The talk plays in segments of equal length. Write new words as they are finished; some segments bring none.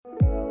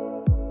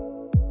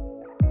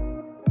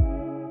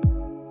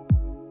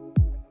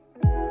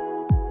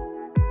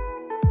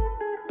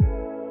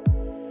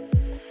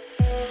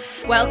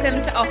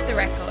Welcome to Off the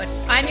Record.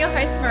 I'm your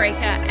host Marika,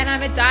 and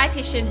I'm a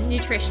dietitian,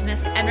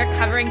 nutritionist, and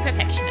recovering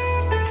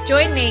perfectionist.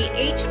 Join me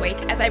each week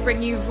as I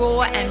bring you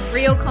raw and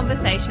real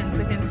conversations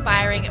with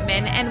inspiring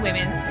men and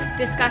women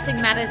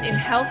discussing matters in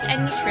health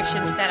and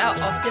nutrition that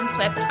are often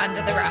swept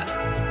under the rug.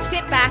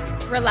 Sit back,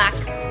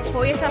 relax,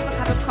 pour yourself a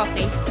cup of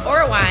coffee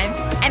or a wine,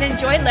 and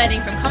enjoy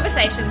learning from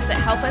conversations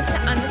that help us to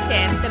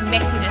understand the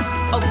messiness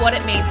of what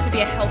it means to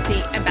be a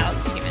healthy and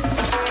balanced human.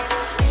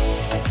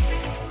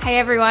 Hey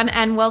everyone,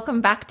 and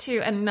welcome back to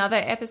another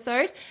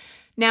episode.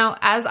 Now,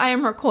 as I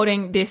am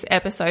recording this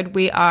episode,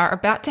 we are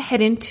about to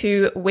head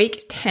into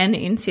week 10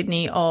 in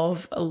Sydney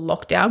of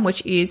lockdown,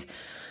 which is,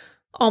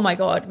 oh my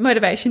God,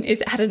 motivation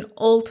is at an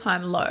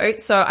all-time low.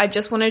 So I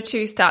just wanted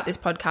to start this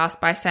podcast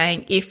by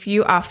saying, if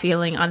you are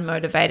feeling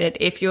unmotivated,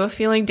 if you are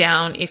feeling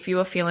down, if you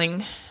are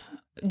feeling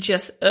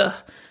just,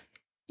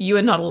 you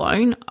are not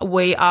alone.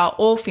 We are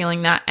all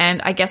feeling that.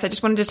 And I guess I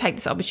just wanted to take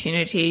this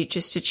opportunity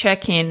just to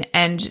check in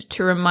and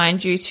to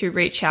remind you to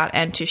reach out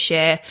and to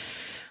share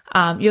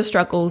your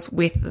struggles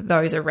with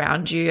those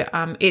around you.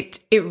 It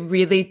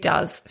really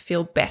does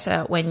feel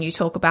better when you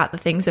talk about the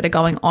things that are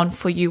going on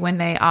for you when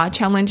they are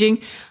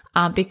challenging,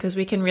 because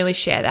we can really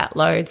share that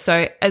load.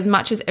 So as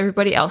much as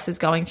everybody else is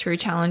going through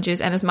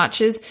challenges and as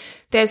much as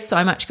there's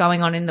so much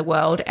going on in the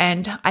world,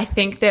 and I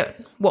think that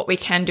what we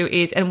can do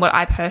is, and what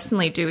I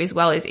personally do as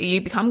well, is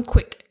you become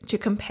quick to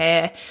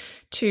compare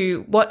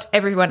to what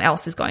everyone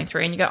else is going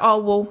through and you go,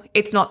 oh, well,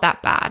 it's not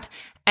that bad.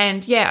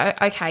 And yeah,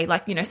 okay,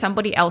 like, you know,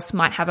 somebody else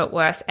might have it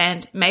worse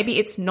and maybe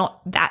it's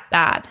not that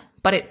bad,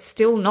 but it's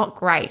still not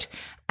great.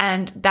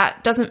 And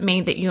that doesn't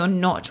mean that you're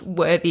not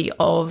worthy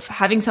of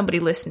having somebody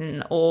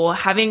listen or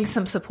having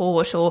some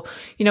support or,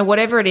 you know,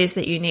 whatever it is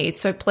that you need.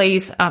 So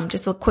please,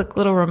 just a quick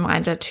little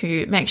reminder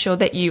to make sure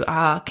that you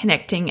are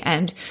connecting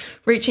and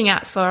reaching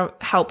out for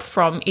help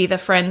from either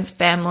friends,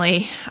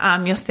 family,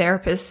 your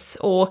therapists,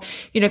 or,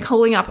 you know,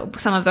 calling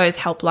up some of those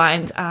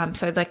helplines.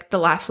 So like the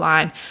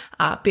Lifeline,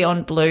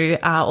 Beyond Blue,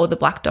 or the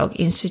Black Dog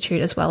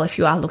Institute as well, if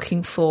you are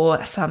looking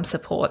for some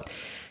support.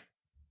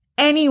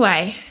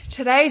 Anyway,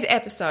 today's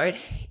episode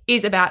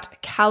is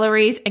about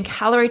calories and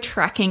calorie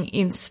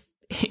tracking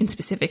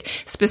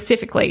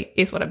specifically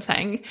is what I'm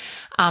saying.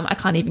 I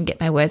can't even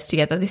get my words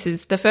together. This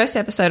is the first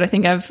episode I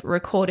think I've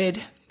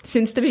recorded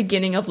since the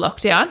beginning of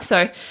lockdown.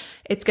 So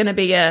it's going to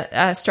be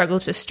a struggle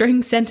to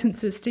string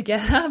sentences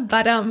together,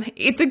 but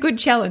it's a good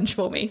challenge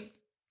for me.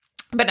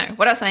 But no,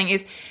 what I was saying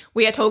is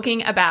we are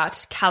talking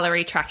about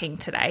calorie tracking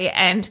today.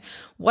 And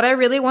what I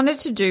really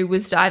wanted to do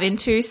was dive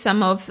into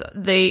some of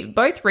the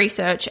both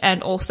research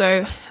and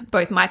also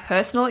both my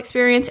personal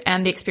experience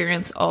and the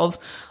experience of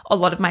a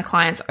lot of my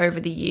clients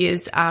over the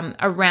years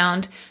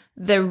around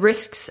the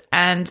risks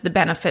and the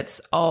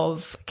benefits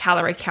of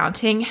calorie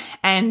counting.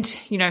 And,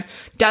 you know,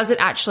 does it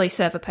actually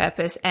serve a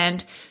purpose?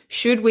 And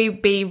should we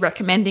be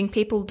recommending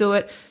people do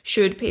it?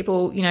 Should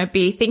people, you know,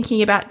 be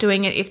thinking about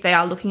doing it if they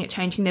are looking at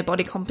changing their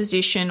body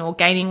composition or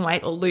gaining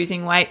weight or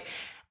losing weight?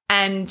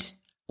 And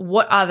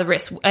what are the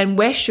risks? And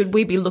where should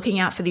we be looking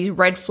out for these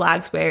red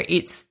flags where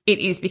it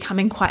is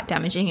becoming quite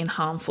damaging and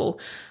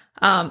harmful?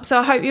 So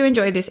I hope you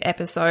enjoy this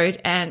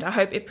episode, and I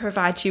hope it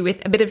provides you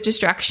with a bit of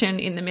distraction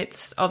in the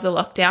midst of the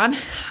lockdown.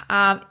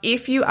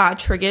 If you are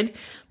triggered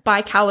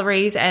by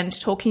calories and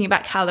talking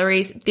about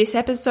calories, this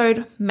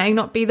episode may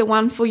not be the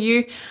one for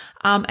you.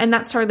 And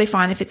that's totally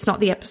fine. If it's not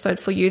the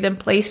episode for you, then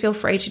please feel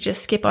free to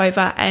just skip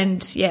over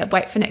and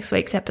wait for next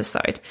week's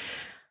episode.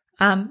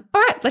 All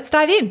right, let's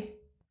dive in.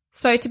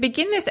 So to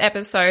begin this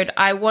episode,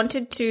 I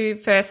wanted to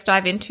first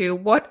dive into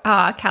what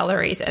are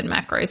calories and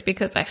macros,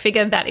 because I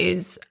figured that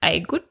is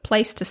a good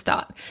place to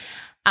start.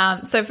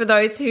 So for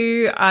those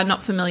who are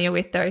not familiar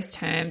with those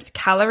terms,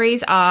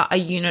 calories are a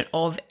unit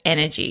of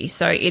energy.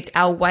 So it's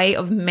our way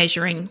of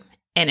measuring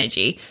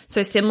energy.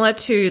 So similar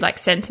to like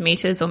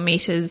centimeters or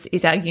meters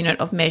is our unit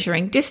of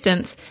measuring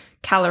distance,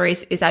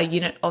 calories is our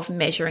unit of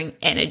measuring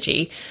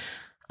energy.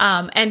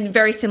 And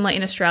very similar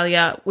in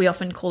Australia, we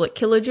often call it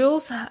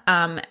kilojoules.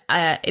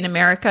 In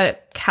America,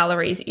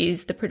 calories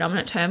is the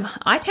predominant term.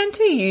 I tend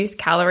to use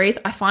calories.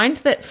 I find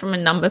that from a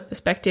number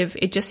perspective,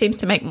 it just seems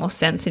to make more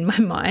sense in my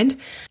mind.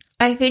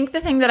 I think the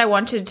thing that I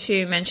wanted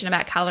to mention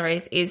about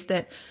calories is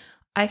that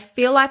I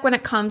feel like when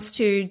it comes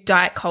to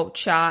diet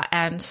culture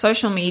and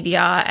social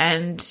media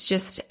and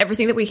just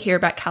everything that we hear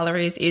about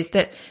calories is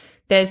that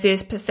there's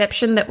this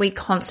perception that we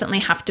constantly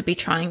have to be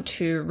trying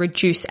to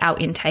reduce our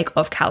intake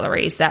of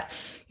calories, that,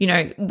 you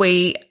know,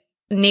 we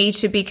need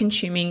to be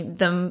consuming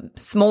the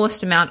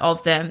smallest amount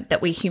of them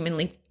that we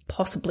humanly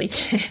possibly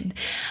can.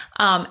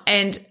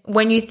 And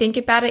when you think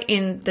about it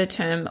in the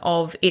term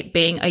of it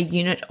being a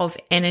unit of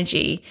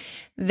energy,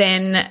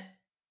 then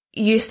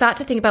you start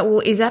to think about,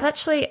 well, is that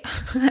actually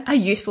a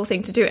useful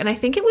thing to do? And I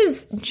think it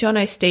was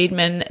Jono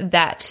Steedman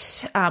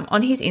that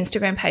on his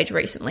Instagram page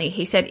recently,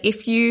 he said,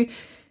 if you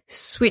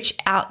switch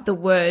out the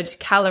word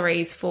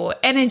calories for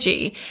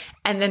energy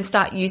and then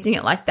start using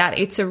it like that,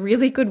 it's a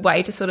really good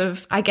way to sort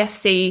of, I guess,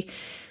 see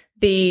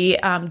the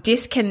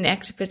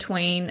disconnect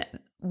between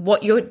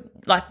what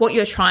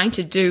you're trying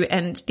to do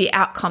and the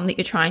outcome that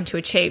you're trying to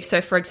achieve.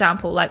 So for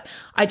example, like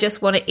I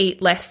just want to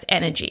eat less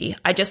energy.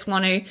 I just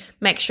want to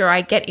make sure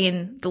I get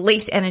in the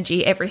least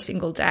energy every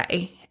single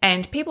day.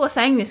 And people are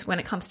saying this when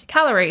it comes to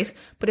calories,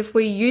 but if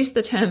we use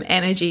the term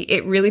energy,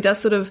 it really does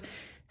sort of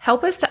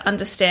help us to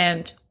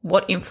understand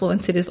what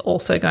influence it is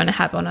also going to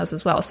have on us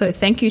as well. So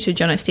thank you to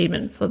Jono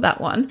Steedman for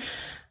that one.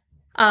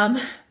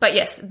 But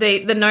yes,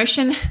 the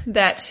notion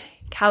that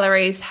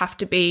calories have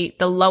to be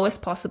the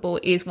lowest possible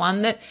is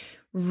one that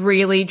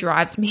really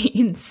drives me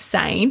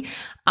insane,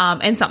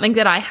 and something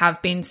that I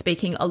have been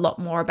speaking a lot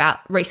more about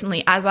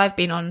recently as I've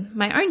been on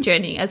my own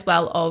journey as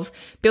well of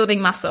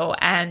building muscle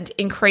and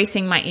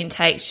increasing my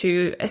intake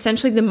to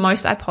essentially the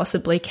most I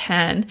possibly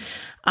can,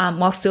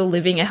 while still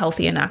living a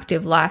healthy and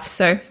active life.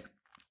 So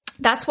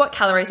that's what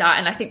calories are,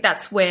 and I think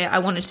that's where I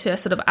wanted to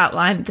sort of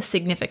outline the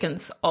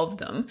significance of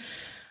them.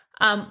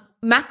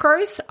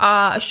 Macros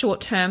are a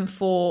short term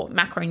for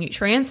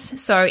macronutrients.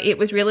 So it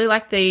was really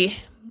like the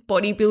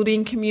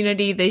bodybuilding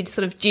community, the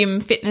sort of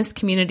gym fitness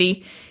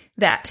community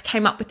that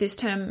came up with this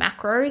term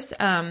macros.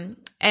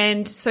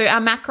 And so our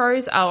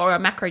macros or our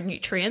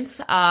macronutrients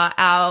are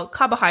our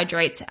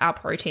carbohydrates, our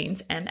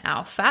proteins, and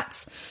our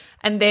fats.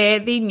 And they're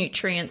the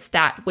nutrients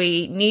that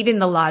we need in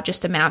the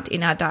largest amount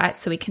in our diet.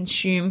 So we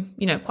consume,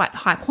 quite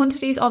high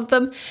quantities of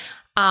them.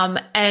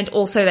 And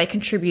also they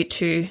contribute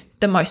to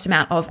the most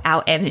amount of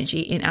our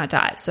energy in our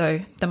diet, so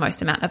the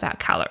most amount of our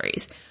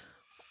calories.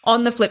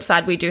 On the flip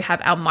side, we do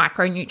have our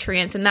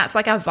micronutrients, and that's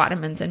like our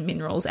vitamins and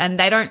minerals, and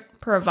they don't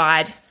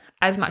provide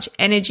as much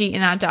energy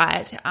in our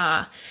diet,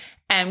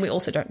 and we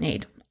also don't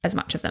need as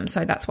much of them,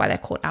 so that's why they're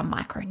called our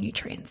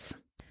micronutrients.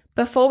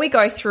 Before we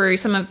go through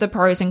some of the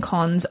pros and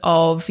cons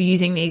of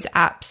using these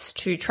apps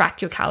to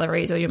track your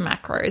calories or your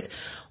macros,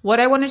 what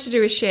I wanted to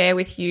do is share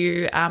with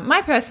you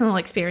my personal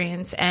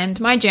experience and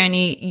my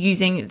journey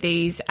using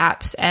these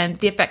apps and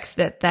the effects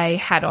that they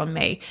had on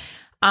me.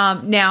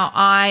 Now,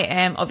 I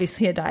am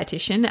obviously a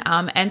dietitian,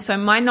 and so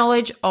my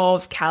knowledge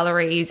of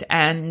calories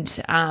and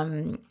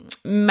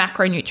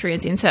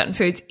macronutrients in certain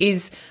foods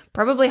is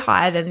probably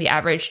higher than the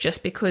average,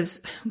 just because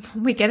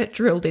we get it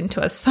drilled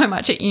into us so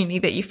much at uni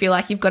that you feel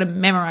like you've got to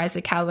memorize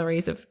the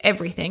calories of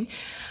everything.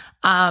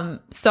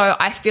 So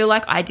I feel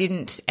like I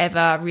didn't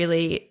ever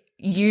really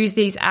use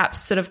these apps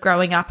sort of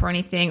growing up or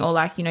anything, or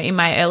like, in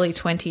my early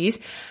 20s.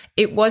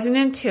 It wasn't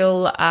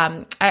until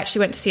I actually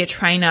went to see a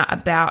trainer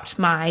about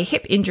my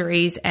hip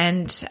injuries,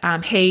 and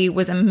he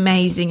was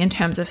amazing in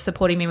terms of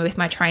supporting me with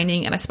my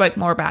training. And I spoke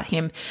more about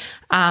him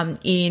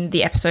in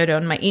the episode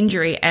on my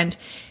injury. And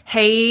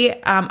he,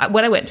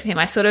 when I went to him,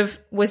 I sort of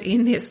was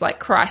in this like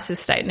crisis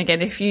state. And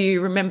again, if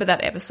you remember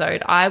that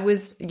episode, I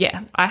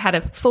had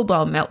a full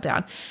blown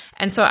meltdown.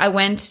 And so I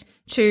went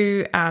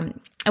to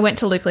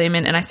Luke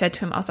Learmonth, and I said to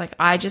him, I was like,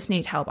 I just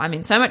need help. I'm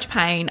in so much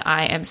pain.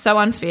 I am so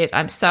unfit.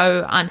 I'm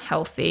so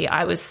unhealthy.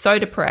 I was so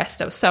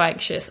depressed. I was so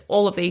anxious,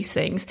 all of these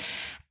things.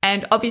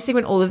 And obviously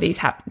when all of these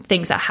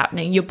things are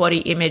happening, your body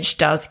image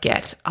does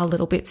get a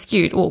little bit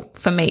skewed. Well,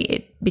 for me,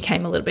 it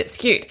became a little bit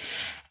skewed.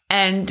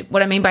 And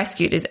what I mean by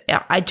skewed is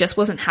I just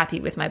wasn't happy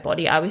with my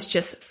body. I was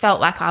just felt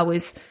like I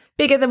was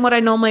bigger than what I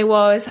normally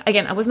was.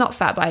 Again, I was not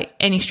fat by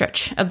any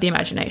stretch of the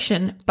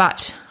imagination,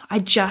 but I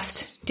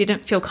just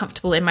didn't feel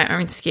comfortable in my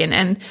own skin.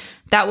 And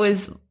that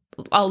was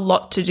a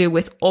lot to do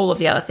with all of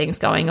the other things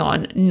going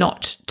on,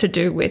 not to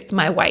do with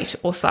my weight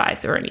or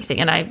size or anything.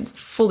 And I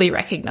fully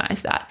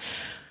recognize that.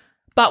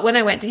 But when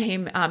I went to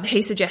him,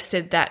 he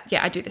suggested that,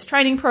 I do this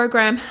training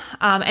program,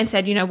 and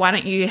said, why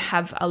don't you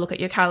have a look at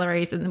your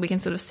calories, and we can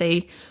sort of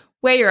see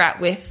where you're at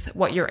with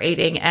what you're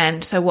eating,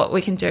 and so what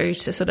we can do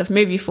to sort of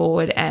move you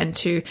forward and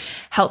to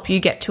help you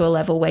get to a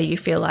level where you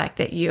feel like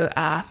that you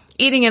are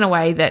eating in a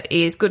way that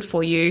is good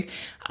for you,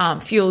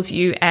 fuels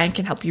you, and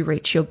can help you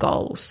reach your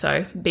goals.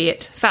 So be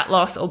it fat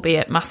loss or be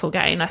it muscle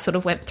gain. I sort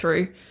of went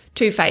through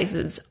 2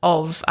 phases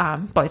of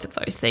both of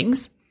those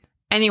things.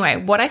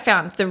 Anyway, what I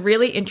found the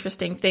really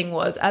interesting thing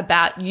was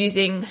about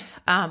using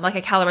like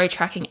a calorie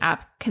tracking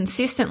app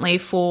consistently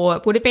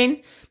for, would have been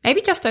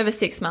maybe just over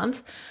 6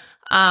 months,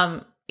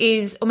 or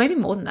maybe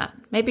more than that,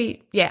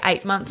 maybe,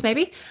 8 months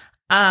maybe.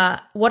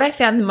 What I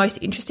found the most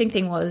interesting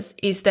thing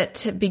is that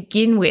to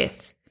begin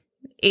with,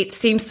 it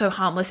seems so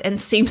harmless and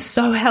seems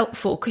so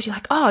helpful, because you're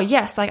like, oh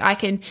yes, like I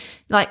can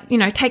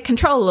take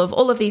control of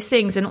all of these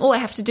things, and all I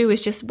have to do is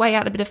just weigh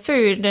out a bit of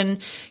food and,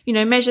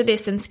 measure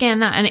this and scan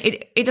that. And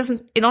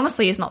it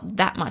honestly is not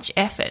that much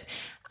effort.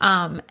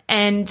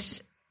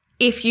 And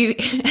if you,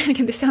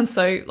 again, this sounds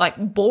so like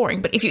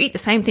boring, but if you eat the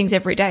same things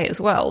every day as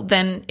well,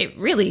 then it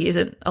really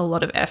isn't a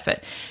lot of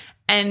effort.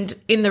 And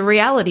in the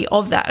reality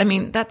of that, I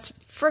mean, that's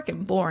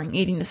freaking boring,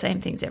 eating the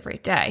same things every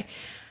day.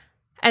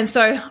 And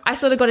so I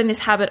sort of got in this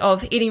habit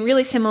of eating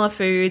really similar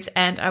foods,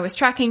 and I was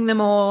tracking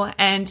them all,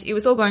 and it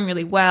was all going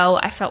really well.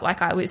 I felt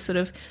like I was sort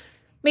of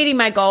meeting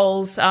my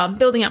goals,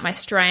 building up my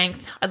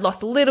strength. I'd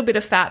lost a little bit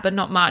of fat, but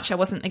not much. That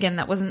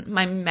wasn't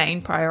my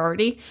main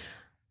priority.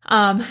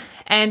 And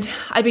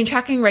I'd been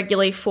tracking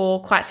regularly for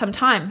quite some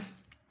time.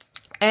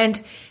 And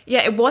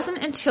it wasn't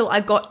until I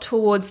got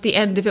towards the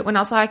end of it when I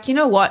was like, you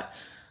know what?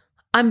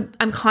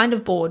 I'm kind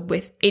of bored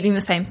with eating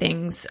the same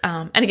things.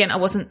 And again, I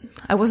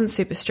wasn't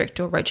super strict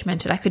or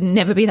regimented. I could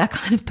never be that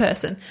kind of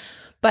person.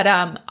 But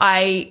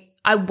I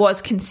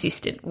was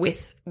consistent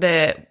with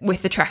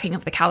the tracking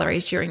of the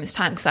calories during this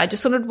time because I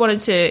just sort of wanted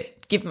to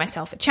give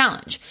myself a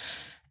challenge.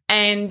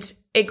 And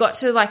it got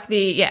to like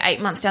the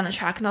 8 months down the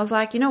track, and I was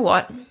like, you know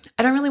what?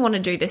 I don't really want to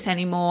do this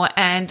anymore,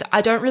 and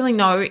I don't really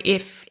know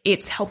if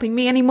it's helping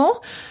me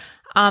anymore.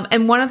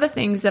 And one of the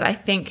things that I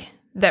think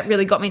that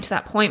really got me to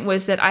that point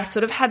was that I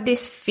sort of had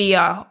this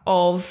fear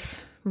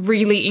of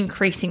really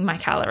increasing my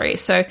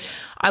calories. So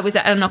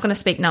I'm not going to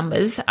speak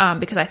numbers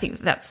because I think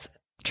that's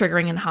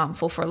triggering and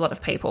harmful for a lot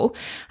of people.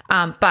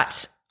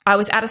 But I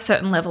was at a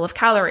certain level of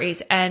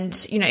calories, and,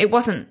 it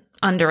wasn't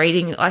under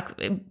eating like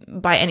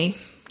by any,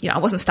 I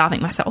wasn't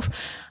starving myself.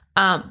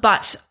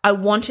 But I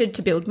wanted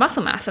to build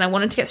muscle mass and I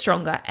wanted to get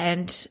stronger.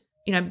 And,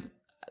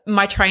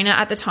 my trainer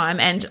at the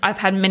time, and I've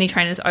had many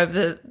trainers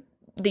over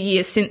the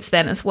years since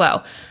then as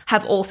well,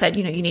 have all said,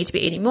 you need to be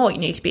eating more, you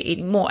need to be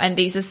eating more. And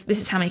this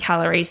is how many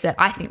calories that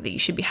I think that you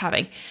should be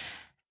having.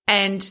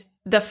 And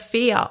the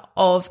fear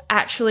of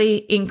actually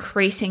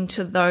increasing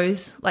to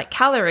those like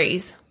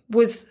calories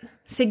was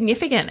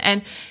significant.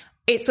 And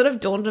it sort of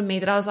dawned on me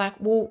that I was like,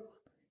 well,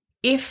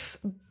 if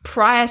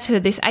prior to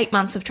this 8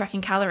 months of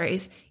tracking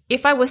calories,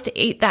 if I was to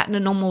eat that in a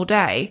normal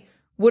day,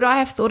 would I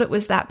have thought it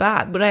was that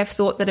bad? Would I have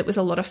thought that it was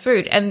a lot of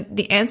food? And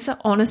the answer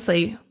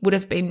honestly would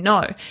have been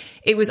no.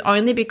 It was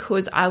only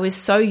because I was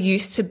so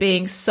used to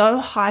being so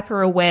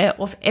hyper aware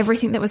of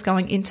everything that was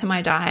going into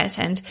my diet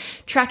and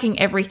tracking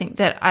everything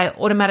that I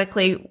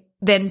automatically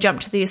then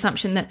jumped to the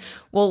assumption that,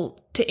 well,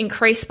 to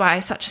increase by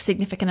such a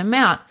significant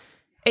amount,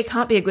 it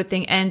can't be a good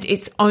thing and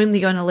it's only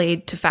going to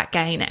lead to fat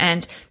gain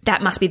and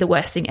that must be the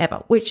worst thing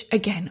ever, which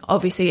again,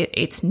 obviously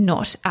it's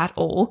not at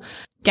all.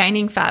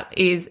 Gaining fat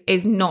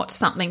is not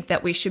something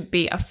that we should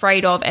be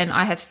afraid of, and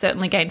I have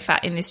certainly gained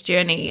fat in this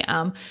journey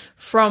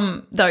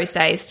from those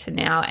days to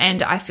now,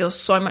 and I feel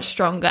so much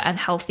stronger and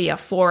healthier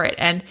for it.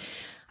 And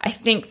I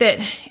think that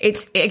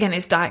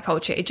it's diet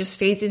culture. It just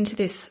feeds into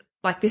this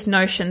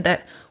notion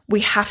that we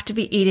have to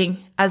be eating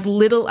as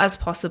little as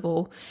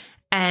possible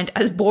and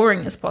as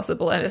boring as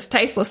possible and as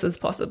tasteless as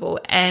possible,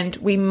 and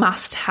we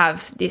must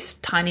have this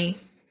tiny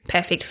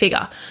perfect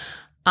figure.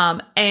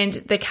 And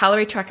the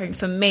calorie tracking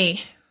for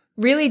me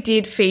really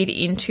did feed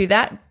into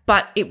that,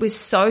 but it was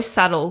so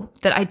subtle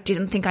that I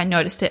didn't think I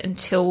noticed it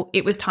until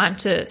it was time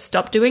to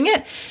stop doing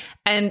it.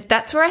 And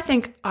that's where I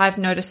think I've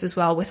noticed as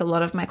well with a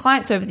lot of my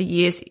clients over the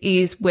years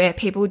is where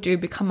people do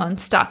become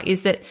unstuck,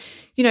 is that,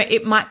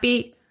 it might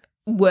be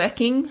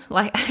working,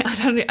 like I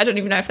don't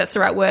even know if that's the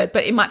right word,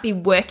 but it might be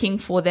working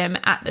for them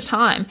at the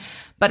time.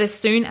 But as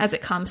soon as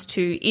it comes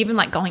to even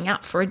like going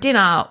out for a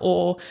dinner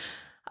or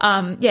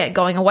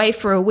going away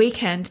for a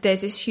weekend,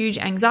 there's this huge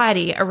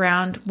anxiety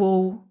around,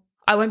 well,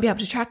 I won't be able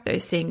to track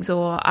those things,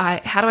 or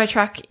how do I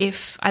track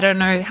if I don't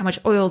know how much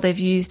oil they've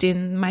used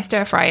in my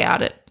stir fry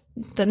out at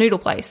the noodle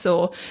place,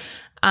 or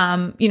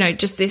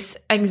just this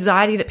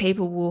anxiety that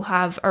people will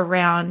have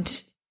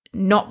around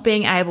not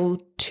being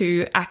able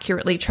to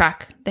accurately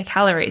track their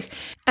calories.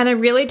 And I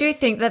really do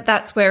think that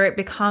that's where it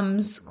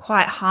becomes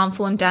quite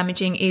harmful and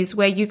damaging, is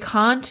where you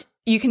can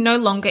no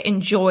longer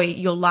enjoy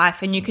your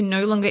life, and you can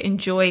no longer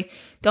enjoy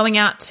going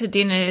out to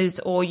dinners,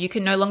 or you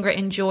can no longer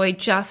enjoy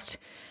just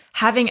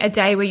having a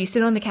day where you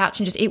sit on the couch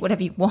and just eat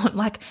whatever you want.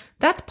 Like,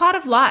 that's part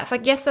of life.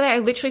 Like yesterday, I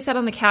literally sat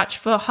on the couch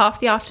for half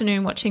the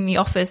afternoon watching The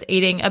Office,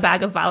 eating a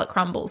bag of Violet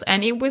Crumbles,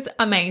 and it was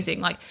amazing.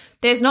 Like,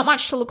 there's not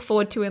much to look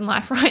forward to in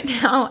life right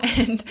now,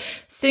 and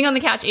sitting on the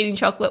couch eating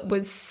chocolate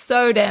was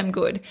so damn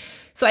good.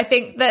 So I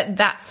think that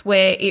that's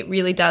where it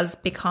really does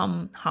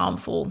become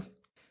harmful.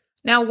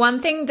 Now, one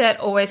thing that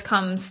always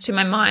comes to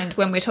my mind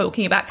when we're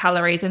talking about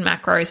calories and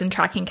macros and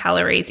tracking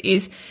calories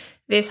is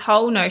this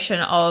whole notion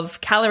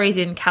of calories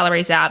in,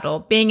 calories out, or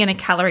being in a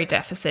calorie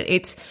deficit.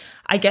 It's,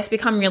 I guess,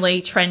 become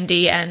really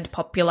trendy and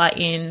popular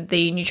in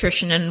the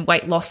nutrition and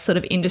weight loss sort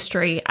of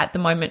industry at the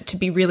moment to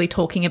be really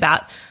talking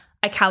about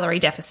a calorie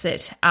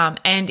deficit.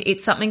 And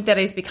it's something that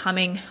is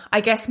becoming,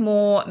 I guess,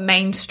 more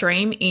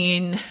mainstream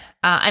in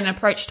an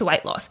approach to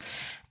weight loss.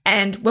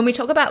 And when we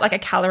talk about like a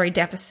calorie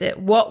deficit,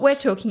 what we're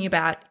talking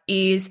about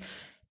is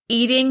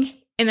eating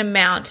an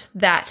amount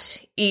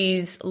that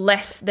is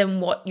less than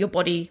what your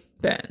body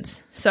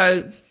burns.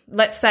 So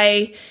let's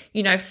say,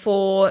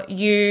 for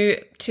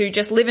you to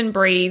just live and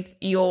breathe,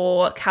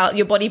 your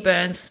body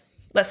burns,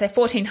 let's say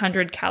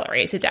 1,400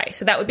 calories a day.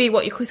 So that would be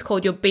what is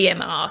called your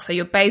BMR, so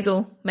your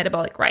basal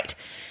metabolic rate.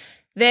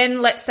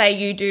 Then let's say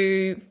you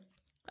do,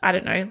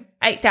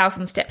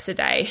 8,000 steps a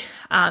day,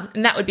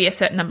 and that would be a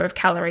certain number of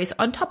calories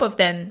on top of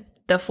then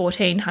the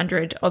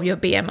 1,400 of your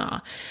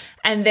BMR.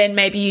 And then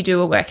maybe you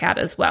do a workout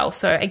as well.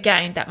 So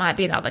again, that might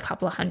be another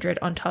couple of hundred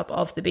on top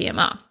of the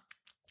BMR.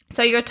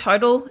 So your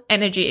total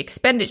energy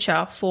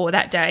expenditure for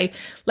that day,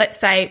 let's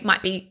say,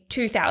 might be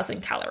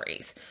 2,000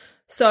 calories.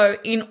 So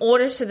in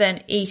order to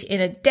then eat in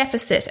a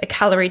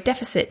calorie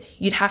deficit,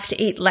 you'd have to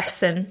eat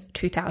less than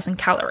 2,000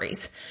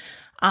 calories.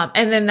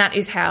 And then that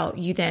is how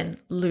you then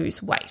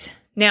lose weight.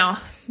 Now,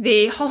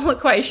 the whole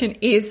equation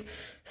is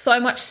so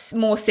much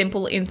more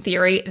simple in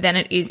theory than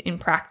it is in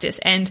practice.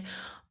 And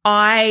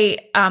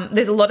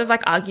there's a lot of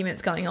like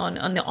arguments going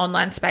on the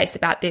online space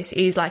about this.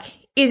 Is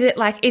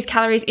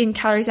calories in,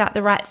 calories out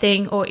the right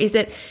thing? Or is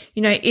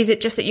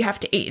it just that you have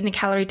to eat in a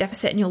calorie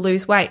deficit and you'll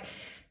lose weight?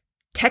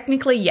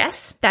 Technically,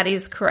 yes, that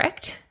is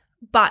correct.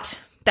 But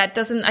that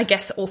doesn't, I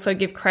guess, also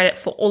give credit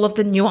for all of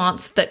the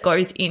nuance that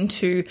goes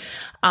into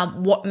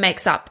what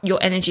makes up your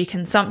energy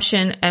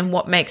consumption and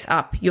what makes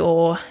up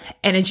your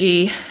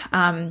energy,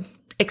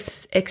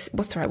 what's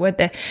the right word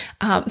there?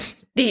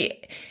 The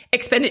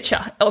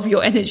expenditure of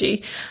your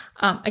energy.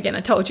 Again,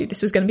 I told you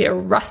this was going to be a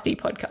rusty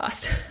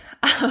podcast.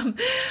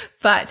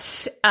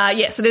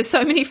 So there's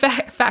so many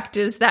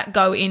factors that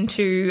go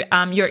into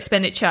your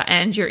expenditure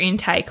and your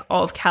intake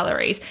of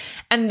calories.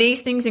 And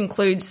these things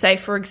include, say,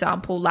 for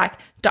example, like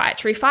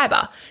dietary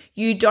fiber.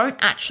 You don't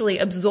actually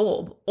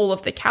absorb all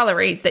of the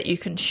calories that you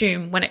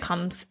consume when it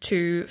comes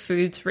to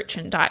foods rich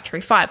in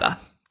dietary fiber.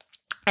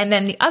 And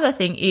then the other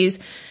thing is,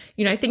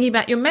 thinking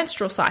about your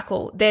menstrual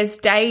cycle. There's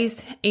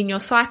days in your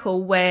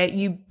cycle where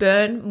you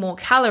burn more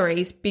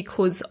calories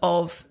because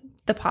of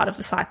the part of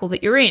the cycle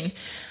that you're in.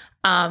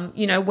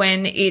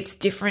 When it's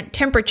different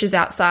temperatures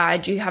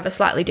outside, you have a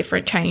slightly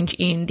different change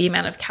in the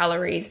amount of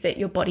calories that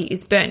your body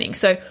is burning.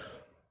 So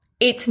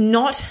it's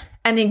not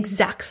an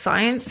exact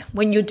science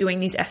when you're doing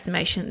these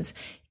estimations.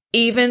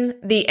 Even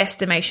the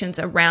estimations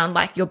around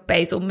like your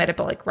basal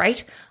metabolic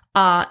rate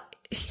are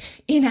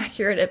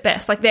inaccurate at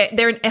best. Like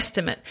they're an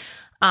estimate.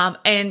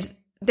 And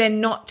they're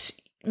not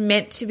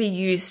meant to be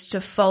used to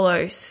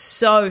follow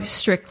so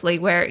strictly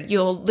where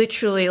you're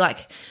literally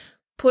like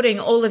putting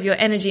all of your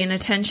energy and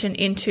attention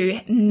into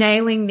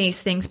nailing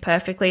these things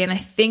perfectly. And I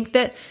think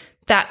that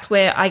that's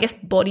where I guess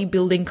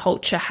bodybuilding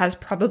culture has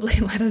probably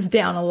let us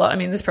down a lot. I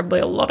mean, there's probably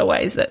a lot of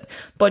ways that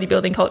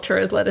bodybuilding culture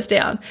has let us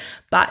down.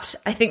 But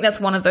I think that's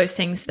one of those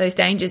things, those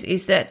dangers,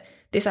 is that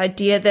this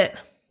idea that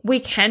we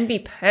can be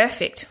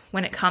perfect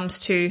when it comes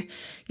to,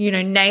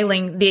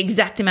 nailing the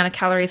exact amount of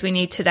calories we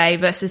need today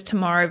versus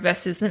tomorrow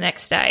versus the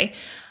next day.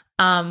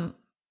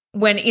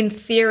 When in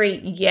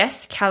theory,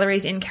 yes,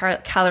 calories in,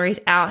 calories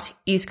out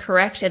is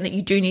correct, and that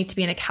you do need to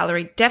be in a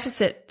calorie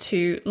deficit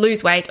to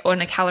lose weight or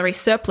in a calorie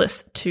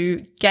surplus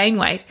to gain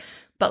weight.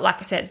 But like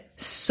I said,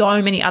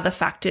 so many other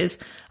factors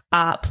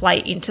play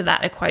into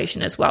that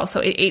equation as well. So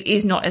it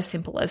is not as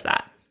simple as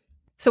that.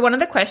 So one of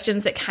the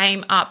questions that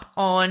came up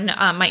on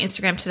my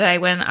Instagram today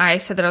when I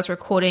said that I was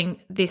recording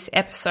this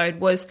episode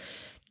was,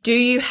 do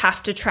you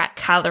have to track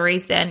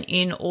calories then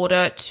in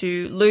order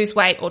to lose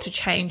weight or to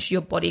change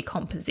your body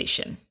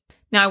composition?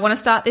 Now, I want to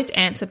start this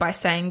answer by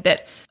saying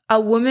that a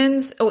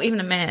woman's, or even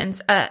a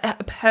man's,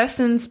 a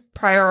person's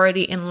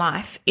priority in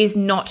life is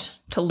not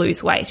to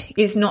lose weight,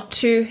 is not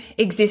to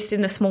exist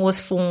in the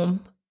smallest form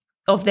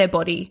of their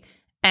body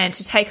and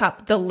to take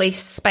up the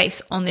least space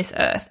on this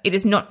earth. It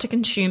is not to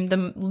consume the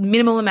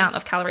minimal amount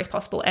of calories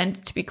possible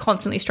and to be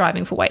constantly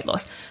striving for weight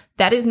loss.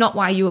 That is not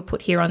why you were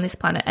put here on this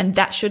planet, and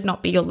that should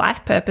not be your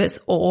life purpose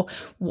or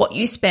what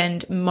you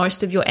spend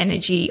most of your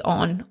energy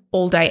on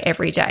all day,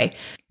 every day.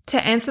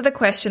 To answer the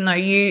question though,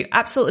 you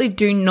absolutely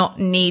do not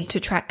need to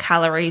track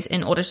calories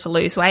in order to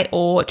lose weight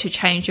or to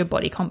change your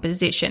body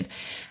composition.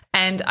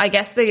 And I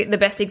guess the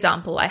best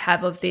example I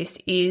have of this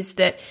is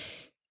that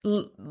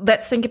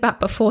let's think about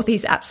before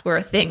these apps were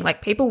a thing.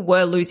 Like, people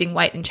were losing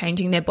weight and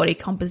changing their body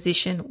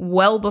composition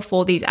well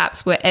before these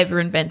apps were ever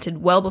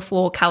invented, well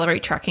before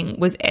calorie tracking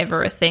was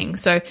ever a thing.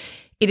 So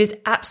it is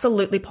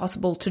absolutely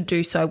possible to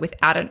do so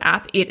without an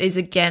app. It is,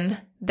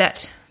 again,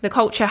 that the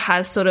culture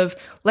has sort of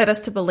led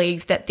us to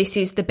believe that this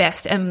is the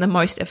best and the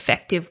most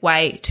effective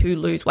way to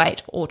lose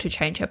weight or to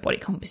change our body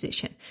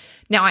composition.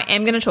 Now, I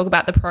am going to talk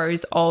about the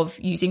pros of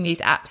using these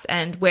apps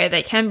and where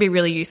they can be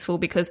really useful,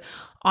 because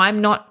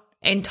I'm not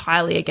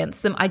entirely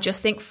against them. I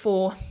just think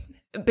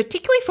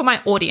particularly for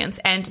my audience,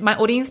 and my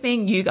audience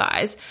being you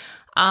guys,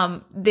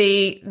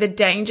 the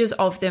dangers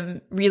of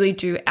them really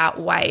do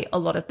outweigh a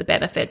lot of the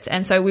benefits.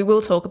 And so we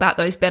will talk about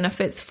those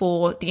benefits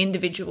for the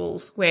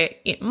individuals where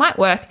it might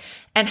work,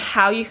 and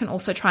how you can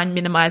also try and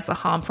minimize the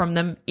harm from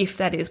them if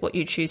that is what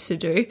you choose to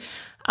do.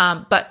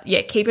 But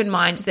yeah, keep in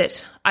mind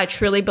that I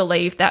truly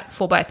believe that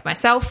for both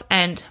myself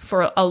and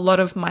for a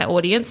lot of my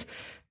audience,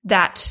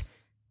 that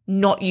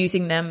not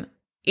using them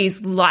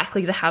is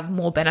likely to have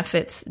more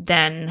benefits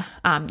than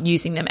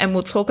using them. And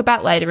we'll talk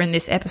about later in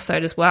this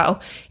episode as well,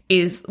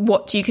 is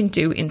what you can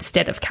do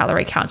instead of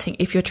calorie counting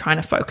if you're trying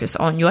to focus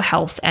on your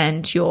health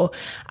and your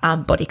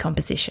body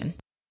composition.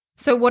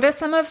 So what are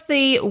some of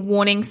the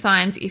warning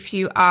signs if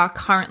you are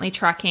currently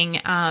tracking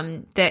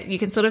that you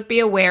can sort of be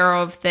aware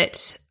of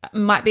that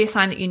might be a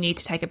sign that you need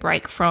to take a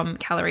break from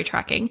calorie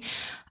tracking?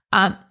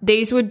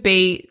 These would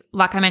be,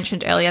 like I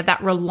mentioned earlier,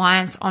 that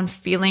reliance on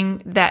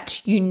feeling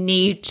that you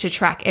need to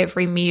track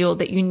every meal,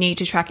 that you need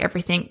to track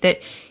everything,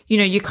 that,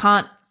 you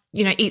can't,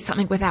 eat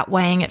something without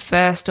weighing it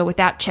first or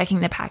without checking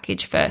the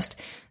package first.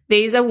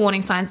 These are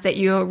warning signs that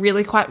you're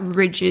really quite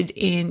rigid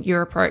in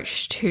your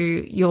approach to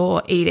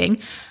your eating,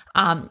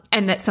 and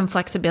that some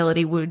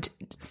flexibility would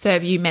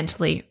serve you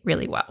mentally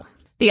really well.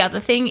 The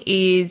other thing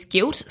is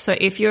guilt. So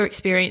if you're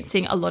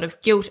experiencing a lot of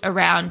guilt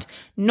around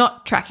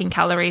not tracking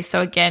calories, so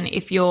again,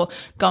 if you're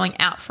going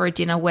out for a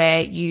dinner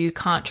where you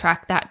can't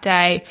track that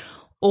day,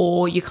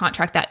 or you can't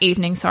track that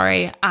evening, or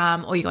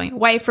you're going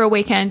away for a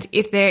weekend,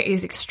 if there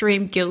is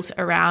extreme guilt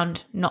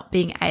around not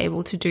being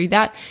able to do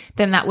that,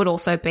 then that would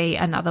also be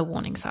another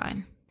warning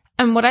sign.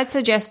 And what I'd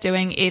suggest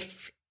doing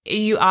if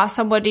you are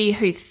somebody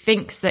who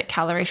thinks that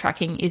calorie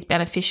tracking is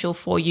beneficial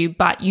for you,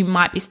 but you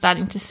might be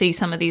starting to see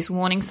some of these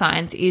warning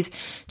signs, is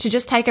to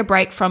just take a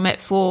break from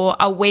it for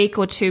a week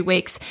or 2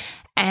 weeks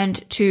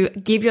and to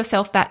give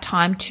yourself that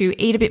time to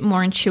eat a bit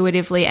more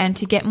intuitively and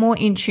to get more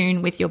in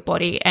tune with your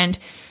body. And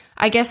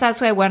I guess that's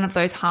where one of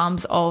those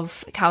harms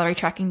of calorie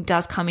tracking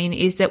does come in,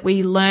 is that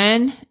we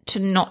learn to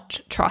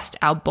not trust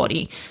our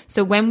body.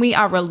 So when we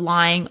are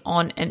relying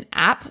on an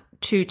app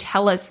to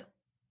tell us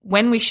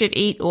when we should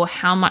eat or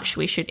how much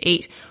we should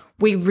eat,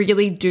 we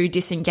really do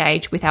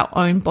disengage with our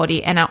own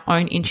body and our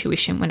own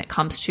intuition when it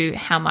comes to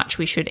how much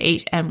we should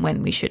eat and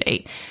when we should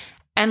eat.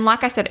 And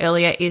like I said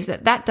earlier, is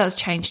that does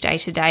change day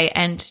to day.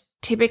 And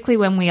typically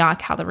when we are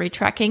calorie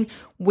tracking,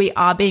 we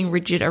are being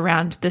rigid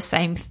around the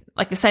same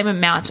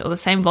amount or the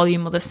same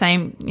volume or the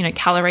same,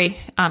 calorie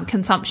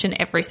consumption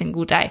every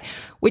single day,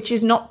 which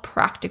is not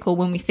practical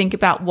when we think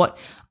about what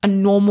a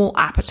normal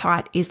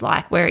appetite is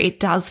like, where it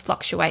does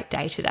fluctuate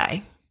day to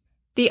day.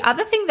 The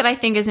other thing that I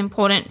think is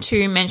important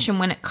to mention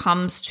when it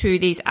comes to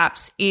these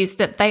apps is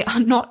that they are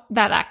not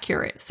that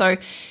accurate. So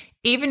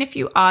even if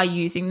you are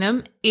using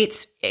them,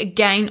 it's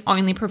again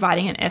only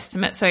providing an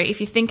estimate. So if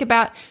you think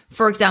about,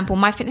 for example,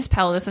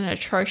 MyFitnessPal is an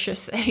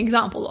atrocious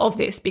example of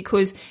this,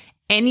 because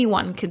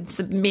anyone can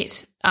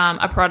submit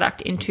a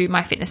product into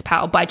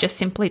MyFitnessPal by just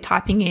simply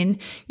typing in,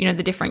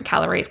 the different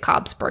calories,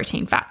 carbs,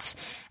 protein, fats,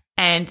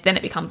 and then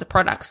it becomes a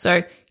product.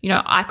 So,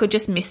 I could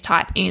just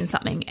mistype in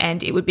something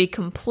and it would be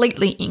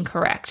completely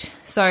incorrect.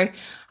 So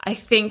I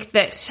think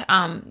that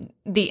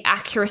the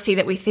accuracy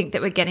that we think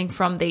that we're getting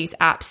from these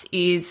apps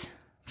is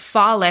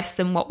far less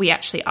than what we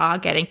actually are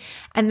getting.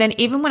 And then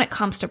even when it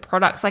comes to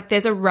products, like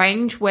there's a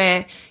range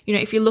where,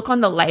 if you look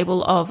on the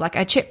label of like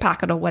a chip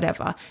packet or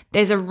whatever,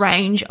 there's a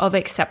range of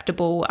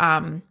acceptable,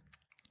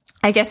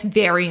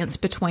 variance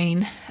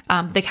between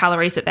the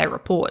calories that they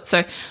report.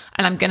 So,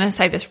 and I'm going to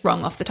say this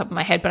wrong off the top of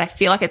my head, but I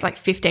feel like it's like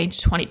 15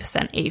 to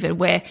 20% even,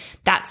 where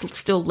that's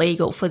still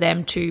legal for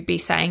them to be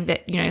saying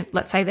that,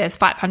 let's say there's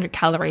 500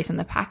 calories in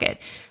the packet.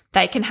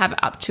 They can have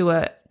up to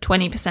a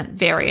 20%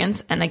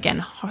 variance. And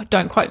again,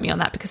 don't quote me on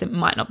that because it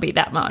might not be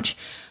that much,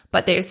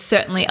 but there's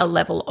certainly a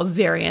level of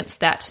variance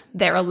that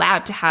they're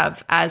allowed to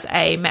have as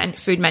a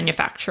food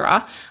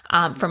manufacturer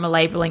from a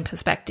labeling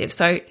perspective.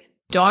 So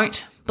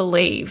don't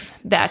believe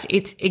that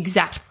it's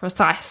exact,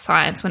 precise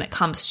science when it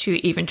comes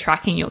to even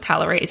tracking your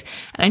calories.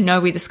 And I know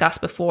we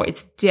discussed before,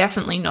 it's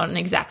definitely not an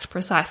exact,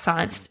 precise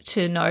science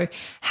to know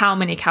how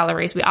many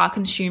calories we are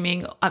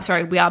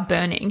we are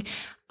burning.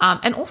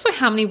 And also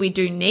how many we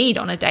do need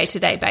on a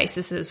day-to-day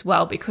basis as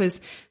well, because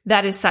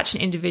that is such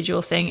an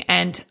individual thing.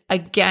 And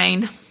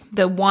again,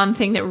 the one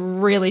thing that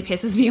really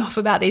pisses me off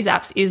about these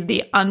apps is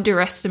the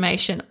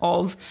underestimation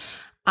of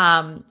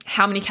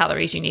how many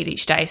calories you need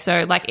each day.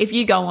 So like if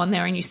you go on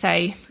there and you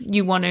say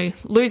you want to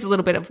lose a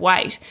little bit of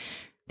weight,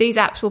 these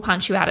apps will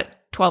punch you out at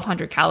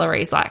 1,200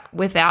 calories, like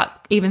without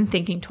even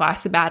thinking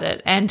twice about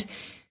it. And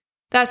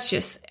that's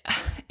just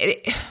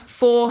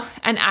for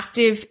an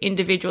active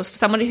individual, for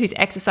somebody who's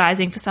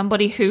exercising, for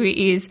somebody who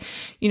is,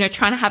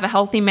 trying to have a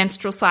healthy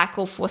menstrual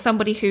cycle, for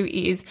somebody who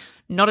is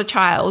not a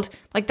child,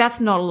 like that's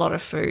not a lot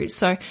of food.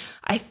 So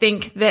I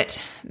think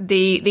that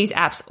these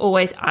apps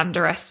always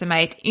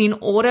underestimate in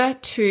order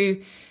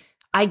to,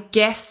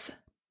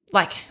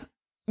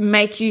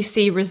 make you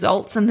see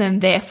results and then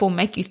therefore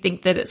make you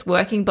think that it's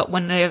working. But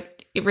when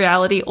in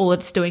reality, all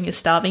it's doing is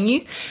starving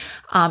you.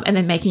 And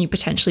then making you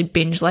potentially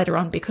binge later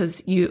on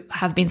because you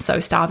have been so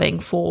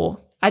starving for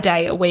a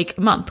day, a week,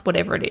 a month,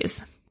 whatever it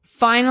is.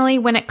 Finally,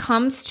 when it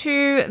comes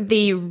to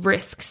the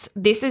risks,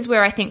 this is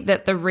where I think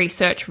that the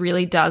research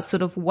really does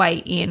sort of weigh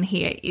in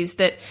here, is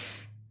that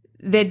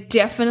there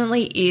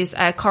definitely is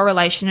a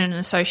correlation and an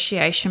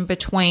association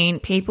between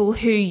people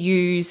who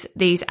use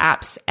these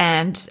apps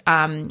and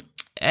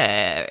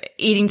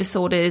eating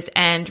disorders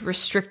and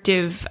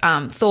restrictive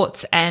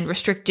thoughts and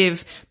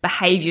restrictive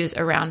behaviors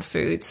around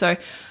food. So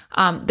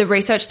the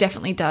research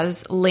definitely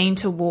does lean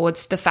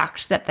towards the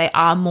fact that they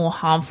are more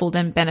harmful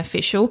than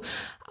beneficial.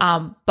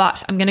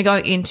 But I'm going to go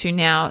into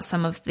now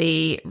some of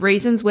the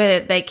reasons where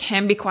they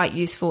can be quite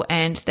useful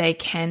and they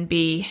can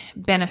be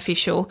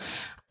beneficial.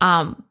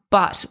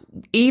 But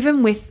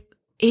even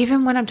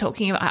when I'm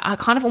talking about, I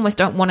kind of almost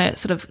don't want to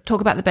sort of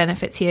talk about the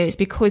benefits here, is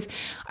because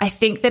I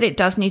think that it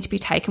does need to be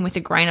taken with a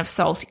grain of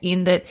salt,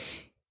 in that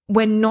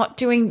we're not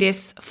doing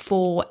this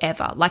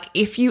forever. Like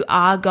if you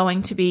are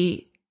going to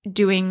be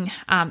doing,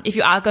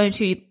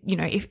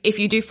 if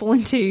you do fall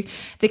into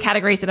the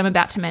categories that I'm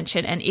about to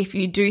mention, and if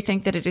you do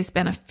think that it is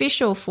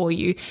beneficial for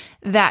you,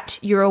 that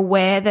you're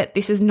aware that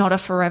this is not a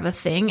forever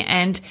thing.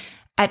 And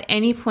at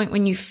any point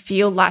when you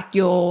feel like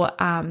you're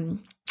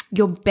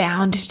you're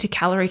bound to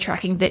calorie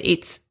tracking, that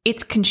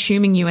it's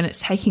consuming you and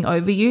it's taking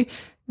over you,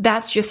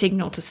 that's your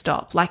signal to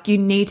stop. Like, you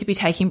need to be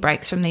taking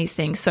breaks from these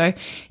things. So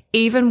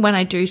even when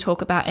I do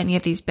talk about any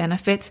of these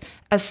benefits,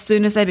 as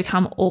soon as they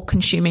become all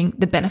consuming,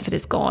 the benefit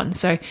is gone.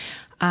 So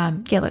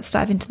let's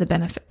dive into the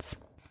benefits.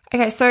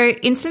 Okay, so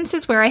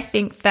instances where I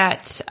think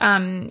that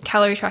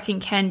calorie tracking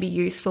can be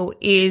useful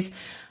is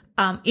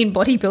in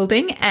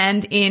bodybuilding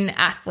and in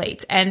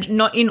athletes, and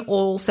not in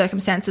all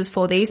circumstances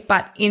for these,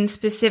 but in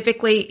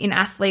specifically in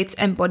athletes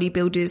and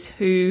bodybuilders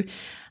who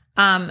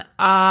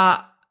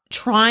are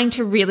trying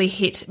to really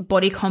hit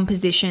body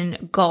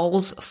composition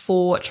goals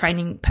for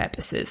training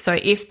purposes. So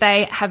if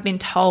they have been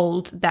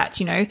told that,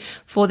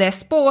 for their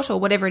sport or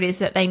whatever it is,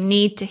 that they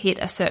need to hit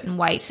a certain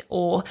weight,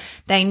 or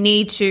they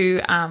need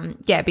to,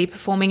 be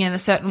performing in a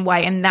certain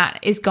way, and that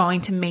is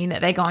going to mean that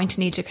they're going to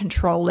need to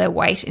control their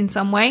weight in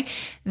some way,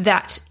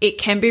 that it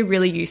can be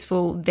really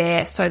useful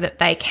there so that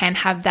they can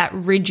have that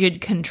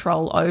rigid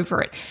control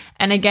over it.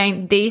 And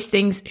again, these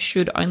things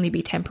should only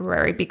be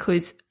temporary,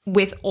 because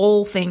with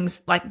all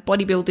things like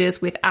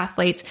bodybuilders, with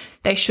athletes,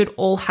 they should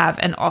all have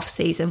an off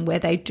season where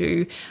they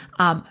do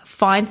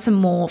find some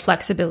more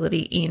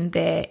flexibility in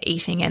their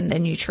eating and their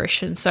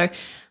nutrition. So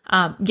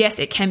yes,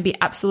 it can be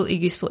absolutely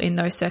useful in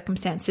those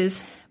circumstances,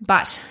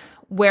 but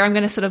where I'm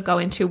going to sort of go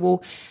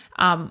into,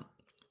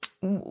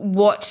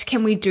 what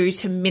can we do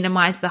to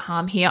minimize the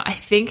harm here? I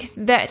think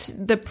that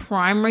the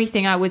primary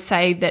thing I would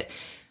say, that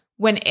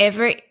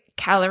whenever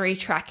calorie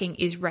tracking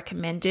is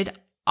recommended,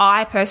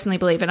 I personally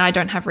believe, and I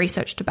don't have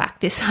research to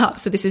back this up,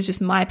 so this is just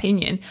my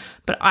opinion,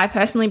 but I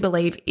personally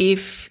believe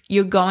if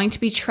you're going to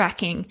be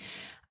tracking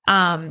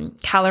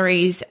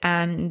calories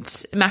and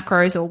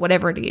macros or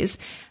whatever it is,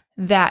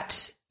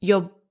 that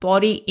your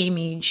body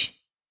image,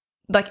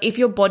 like if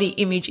your body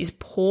image is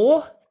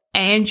poor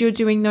and you're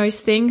doing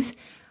those things,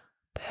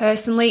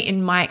 personally,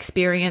 in my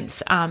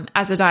experience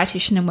as a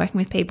dietitian and working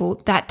with people,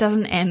 that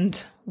doesn't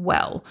end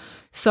well.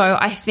 So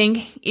I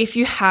think if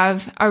you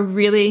have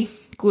really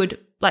good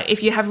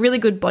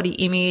body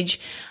image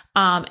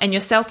and your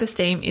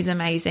self-esteem is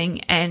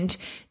amazing, and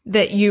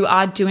that you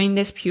are doing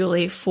this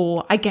purely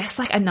for, I guess,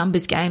 like a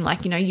numbers game,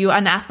 like, you are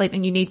an athlete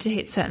and you need to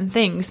hit certain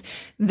things,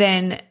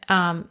 then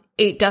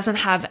it doesn't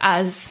have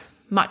as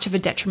much of a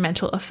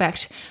detrimental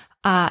effect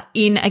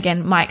in,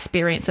 again, my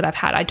experience that I've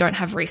had. I don't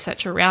have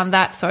research around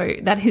that, so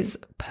that is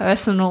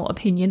personal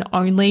opinion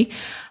only,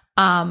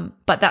 but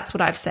that's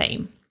what I've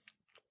seen.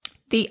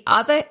 The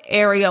other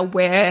area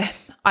where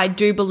I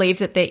do believe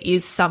that there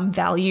is some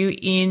value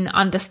in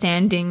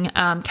understanding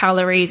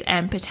calories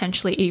and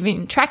potentially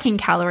even tracking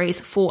calories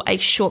for a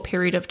short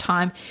period of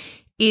time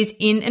is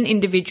in an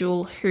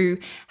individual who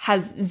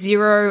has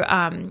zero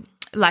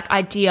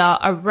idea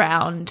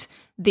around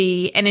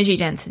the energy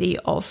density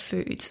of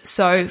foods.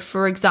 So,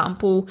 for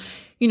example,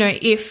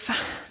 if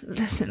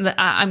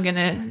I'm going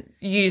to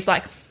use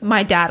like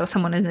my dad or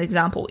someone as an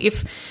example,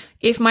 if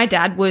my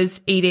dad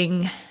was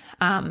eating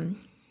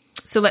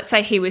so let's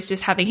say he was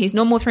just having his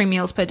normal 3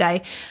 meals per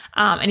day,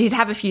 and he'd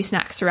have a few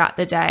snacks throughout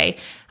the day,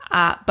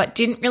 but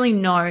didn't really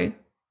know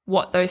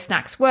what those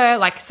snacks were.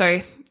 Like, so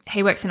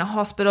he works in a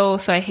hospital,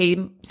 so he's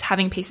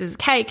having pieces of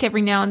cake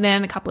every now and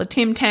then, a couple of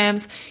Tim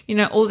Tams,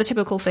 all the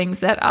typical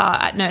things that are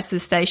at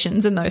nurses'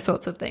 stations and those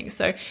sorts of things.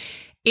 So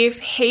if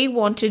he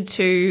wanted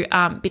to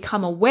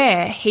become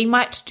aware, he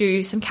might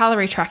do some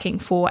calorie tracking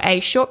for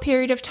a short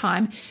period of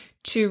time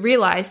to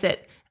realize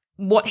that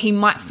what he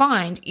might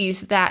find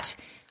is that,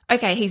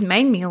 okay, his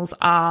main meals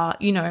are,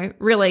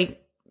 really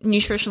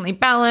nutritionally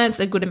balanced,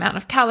 a good amount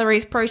of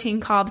calories,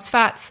 protein, carbs,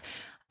 fats,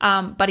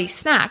 but his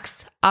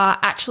snacks are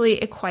actually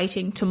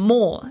equating to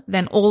more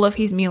than all of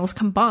his meals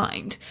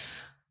combined.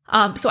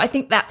 So I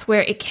think that's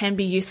where it can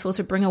be useful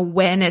to bring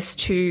awareness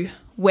to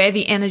where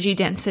the energy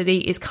density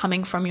is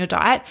coming from your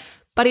diet.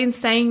 But in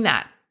saying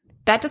that,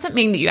 that doesn't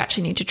mean that you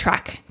actually need to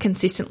track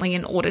consistently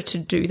in order to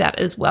do that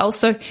as well.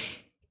 So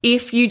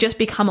if you just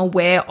become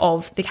aware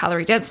of the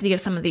calorie density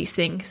of some of these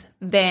things,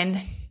 then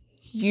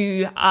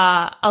you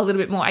are a little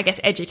bit more, I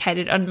guess,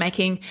 educated on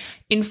making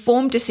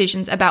informed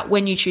decisions about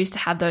when you choose to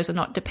have those or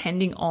not,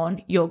 depending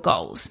on your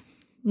goals.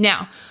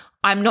 Now,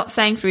 I'm not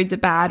saying foods are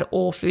bad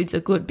or foods are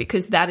good,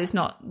 because that is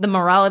not, the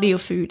morality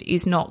of food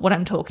is not what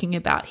I'm talking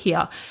about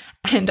here.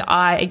 And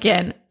I,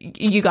 again,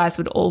 you guys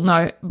would all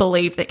know,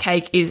 believe that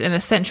cake is an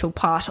essential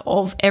part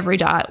of every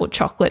diet, or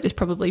chocolate is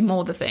probably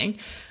more the thing.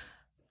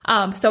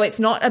 So it's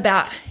not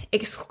about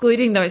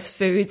excluding those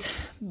foods,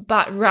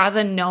 but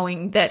rather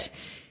knowing that,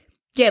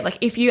 like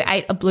if you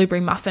ate a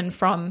blueberry muffin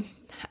from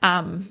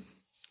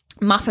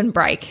Muffin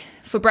Break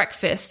for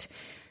breakfast,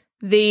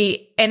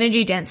 the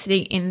energy density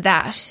in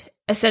that,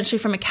 essentially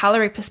from a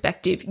calorie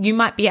perspective, you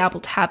might be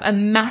able to have a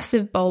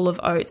massive bowl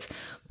of oats,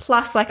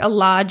 plus like a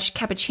large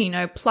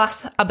cappuccino,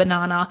 plus a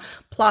banana,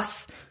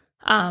 plus,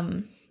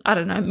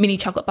 mini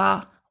chocolate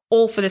bar,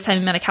 all for the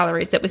same amount of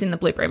calories that was in the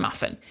blueberry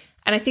muffin.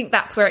 And I think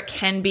that's where it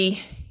can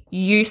be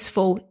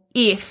useful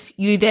if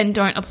you then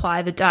don't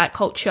apply the diet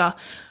culture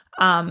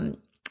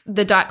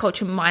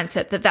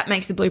mindset that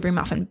makes the blueberry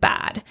muffin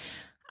bad.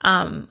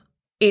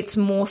 it's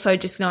more so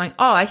just going,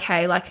 oh,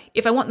 okay, like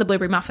if I want the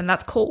blueberry muffin,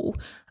 that's cool.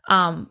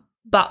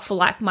 But for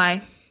like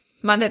my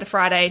Monday to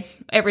Friday,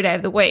 every day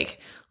of the week,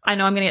 I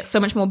know I'm going to get so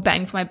much more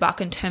bang for my buck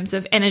in terms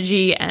of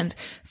energy and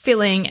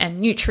filling and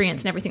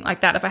nutrients and everything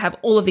like that if I have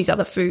all of these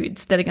other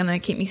foods that are going to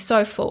keep me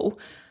so full.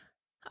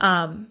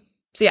 So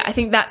yeah, I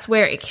think that's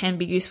where it can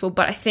be useful.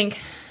 But I think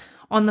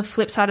on the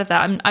flip side of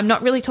that, I'm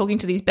not really talking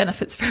to these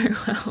benefits very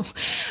well.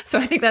 So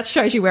I think that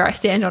shows you where I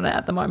stand on it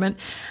at the moment.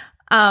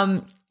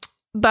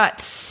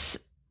 But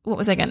what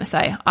was I going to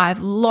say?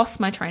 I've lost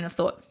my train of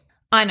thought.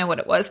 I know what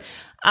it was.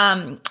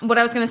 What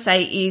I was going to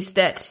say is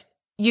that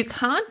you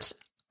can't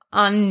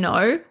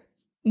unknow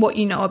what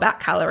you know about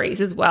calories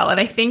as well. And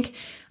I think,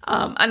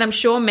 and I'm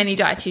sure many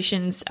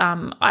dietitians,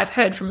 I've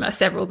heard from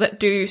several that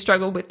do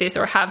struggle with this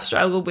or have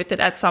struggled with it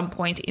at some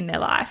point in their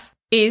life,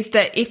 is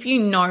that if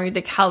you know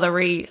the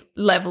calorie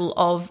level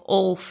of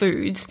all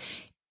foods,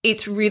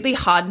 it's really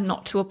hard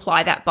not to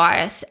apply that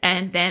bias.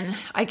 And then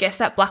I guess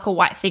that black or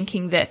white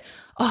thinking that,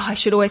 oh, I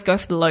should always go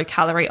for the low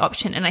calorie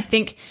option. And I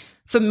think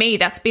for me,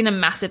 that's been a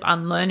massive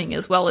unlearning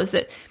as well, is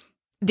that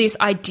this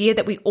idea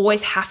that we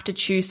always have to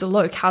choose the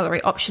low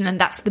calorie option and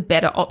that's the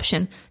better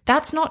option.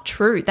 That's not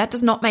true. That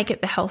does not make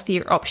it the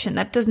healthier option.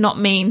 That does not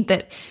mean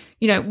that,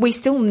 you know, we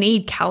still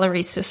need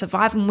calories to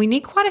survive, and we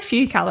need quite a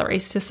few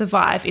calories to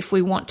survive if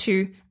we want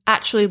to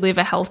actually live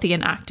a healthy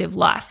and active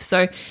life.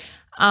 So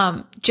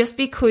just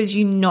because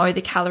you know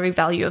the calorie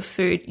value of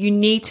food, you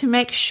need to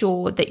make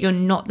sure that you're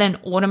not then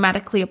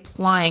automatically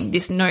applying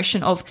this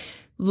notion of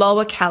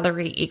lower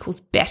calorie equals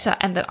better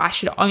and that I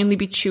should only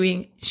be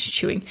choosing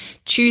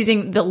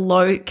the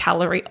low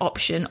calorie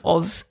option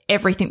of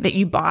everything that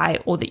you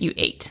buy or that you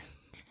eat.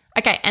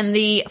 Okay, and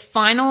the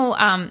final,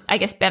 I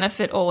guess,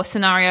 benefit or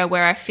scenario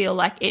where I feel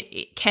like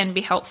it can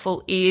be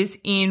helpful is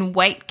in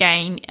weight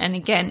gain, and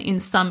again, in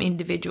some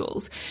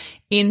individuals.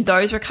 In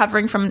those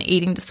recovering from an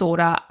eating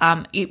disorder,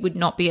 it would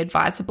not be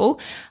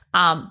advisable.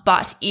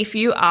 But if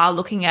you are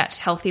looking at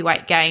healthy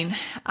weight gain,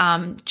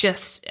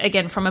 just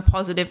again, from a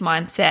positive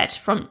mindset,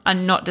 from a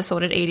not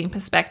disordered eating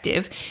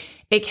perspective,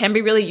 it can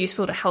be really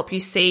useful to help you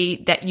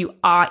see that you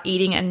are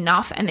eating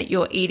enough and that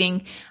you're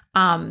eating,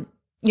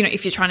 you know,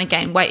 if you're trying to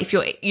gain weight, if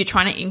you're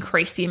trying to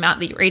increase the amount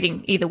that you're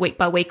eating either week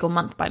by week or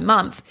month by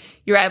month,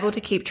 you're able to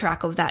keep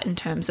track of that in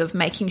terms of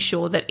making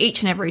sure that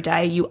each and every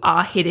day you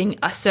are hitting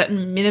a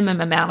certain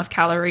minimum amount of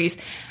calories,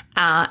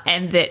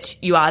 and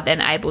that you are then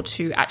able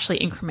to actually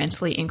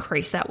incrementally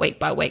increase that week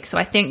by week. So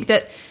I think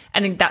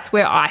that's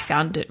where I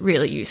found it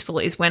really useful,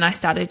 is when I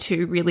started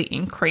to really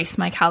increase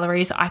my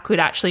calories, I could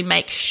actually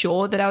make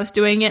sure that I was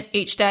doing it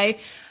each day.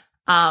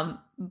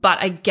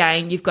 But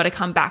again, you've got to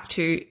come back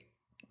to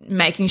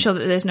making sure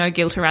that there's no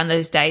guilt around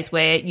those days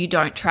where you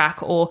don't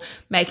track, or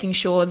making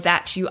sure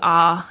that you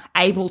are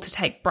able to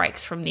take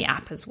breaks from the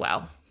app as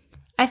well.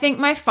 I think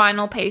my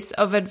final piece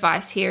of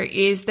advice here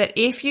is that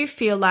if you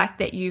feel like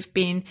that you've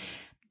been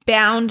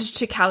bound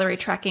to calorie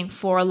tracking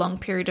for a long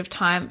period of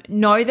time,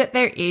 know that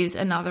there is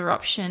another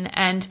option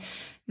and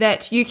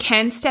that you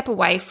can step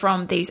away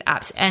from these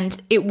apps, and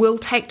it will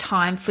take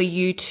time for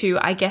you to,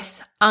 I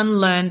guess,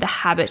 unlearn the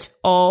habit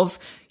of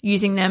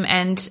using them.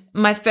 And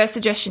my first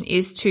suggestion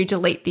is to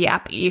delete the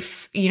app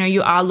if, you know,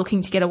 you are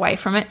looking to get away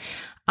from it.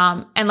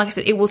 And like I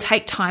said, it will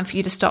take time for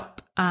you to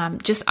stop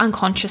just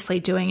unconsciously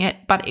doing it,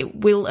 but it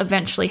will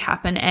eventually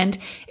happen. And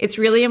it's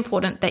really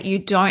important that you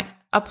don't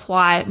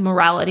apply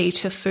morality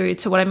to food.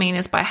 So what I mean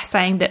is by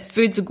saying that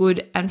foods are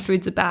good and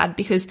foods are bad,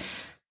 because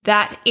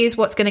that is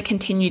what's going to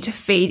continue to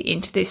feed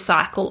into this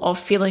cycle of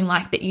feeling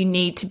like that you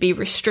need to be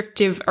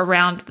restrictive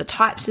around the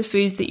types of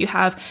foods that you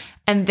have,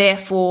 and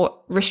therefore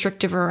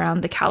restrictive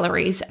around the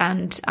calories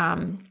and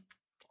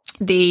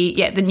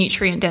the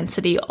nutrient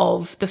density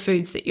of the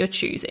foods that you're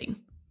choosing.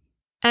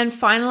 And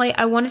finally,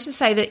 I wanted to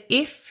say that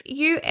if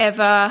you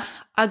ever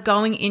are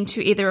going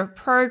into either a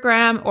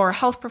program or a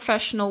health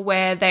professional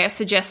where they are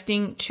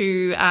suggesting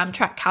to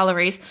track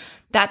calories,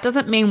 that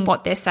doesn't mean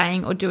what they're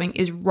saying or doing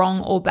is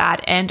wrong or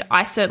bad. And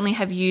I certainly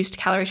have used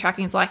calorie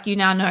trackings, like you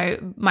now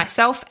know,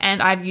 myself,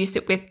 and I've used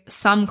it with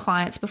some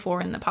clients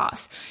before in the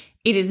past.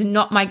 It is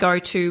not my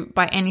go-to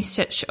by any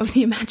stretch of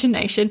the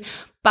imagination,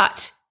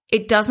 but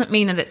it doesn't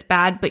mean that it's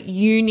bad, but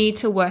you need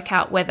to work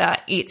out whether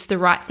it's the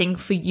right thing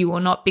for you or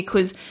not,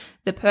 because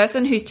the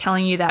person who's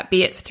telling you that,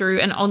 be it through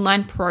an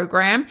online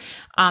program,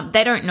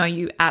 they don't know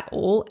you at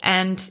all.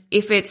 And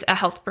if it's a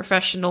health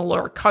professional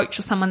or a coach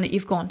or someone that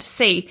you've gone to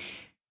see,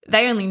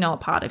 they only know a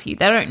part of you.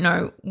 They don't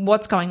know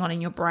what's going on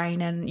in your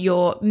brain and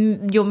your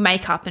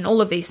makeup and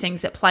all of these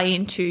things that play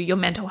into your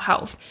mental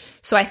health.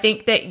 So I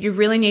think that you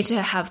really need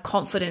to have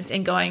confidence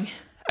in going,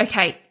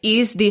 okay,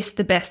 is this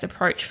the best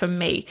approach for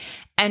me?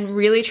 And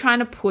really trying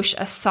to push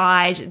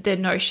aside the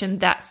notion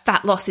that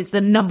fat loss is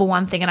the number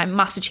one thing and I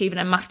must achieve it,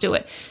 I must do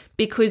it.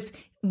 Because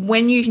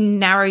when you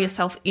narrow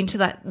yourself into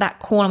that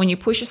corner, when you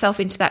push yourself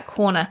into that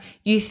corner,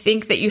 you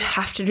think that you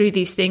have to do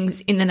these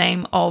things in the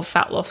name of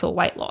fat loss or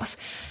weight loss.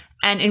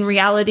 And in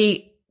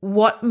reality,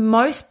 what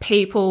most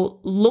people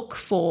look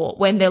for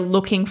when they're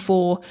looking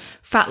for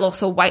fat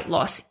loss or weight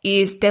loss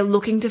is they're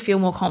looking to feel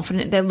more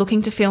confident. They're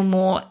looking to feel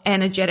more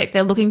energetic.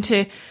 They're looking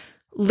to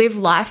live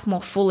life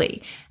more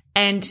fully.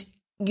 And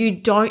you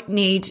don't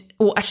need,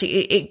 or actually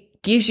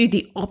it gives you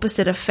the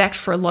opposite effect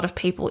for a lot of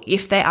people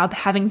if they are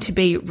having to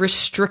be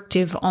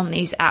restrictive on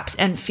these apps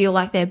and feel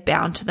like they're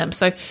bound to them.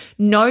 So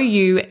know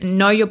you,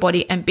 know your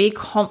body, and be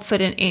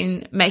confident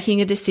in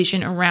making a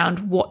decision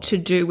around what to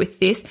do with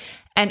this.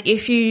 And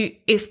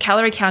if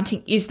calorie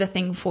counting is the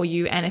thing for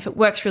you, and if it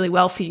works really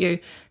well for you,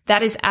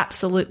 that is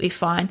absolutely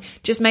fine.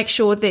 Just make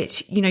sure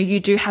that, you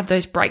do have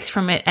those breaks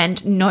from it,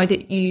 and know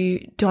that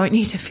you don't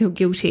need to feel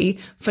guilty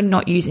for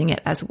not using it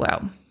as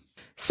well.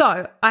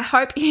 So I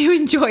hope you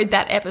enjoyed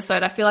that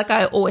episode. I feel like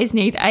I always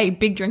need a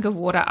big drink of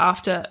water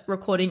after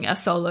recording a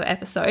solo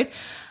episode.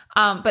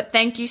 But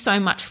thank you so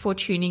much for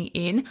tuning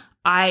in.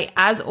 I,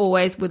 as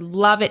always, would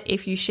love it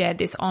if you shared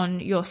this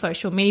on your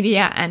social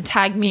media and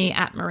tag me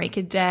at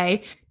Marika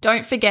Day.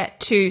 Don't forget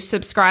to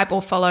subscribe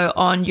or follow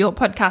on your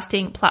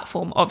podcasting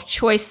platform of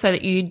choice so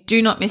that you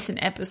do not miss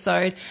an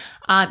episode.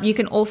 You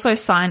can also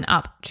sign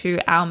up to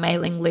our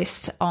mailing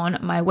list on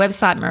my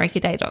website,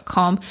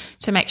 marikaday.com,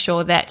 to make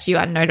sure that you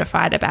are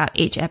notified about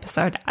each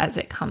episode as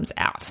it comes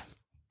out.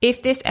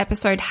 If this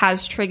episode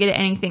has triggered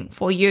anything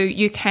for you,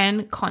 you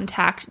can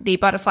contact the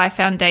Butterfly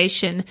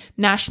Foundation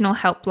National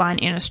Helpline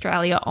in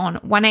Australia on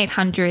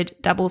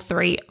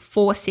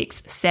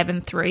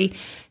 1-800-33-4673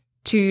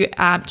 to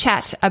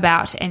chat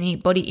about any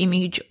body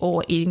image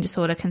or eating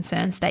disorder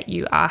concerns that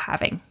you are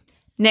having.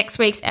 Next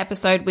week's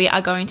episode, we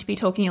are going to be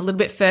talking a little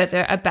bit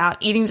further about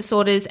eating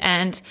disorders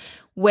and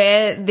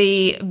where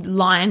the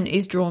line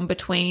is drawn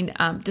between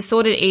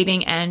disordered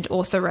eating and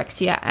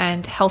orthorexia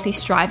and healthy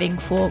striving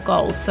for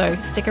goals. So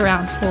stick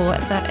around for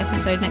that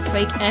episode next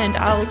week, and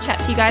I'll chat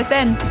to you guys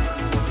then.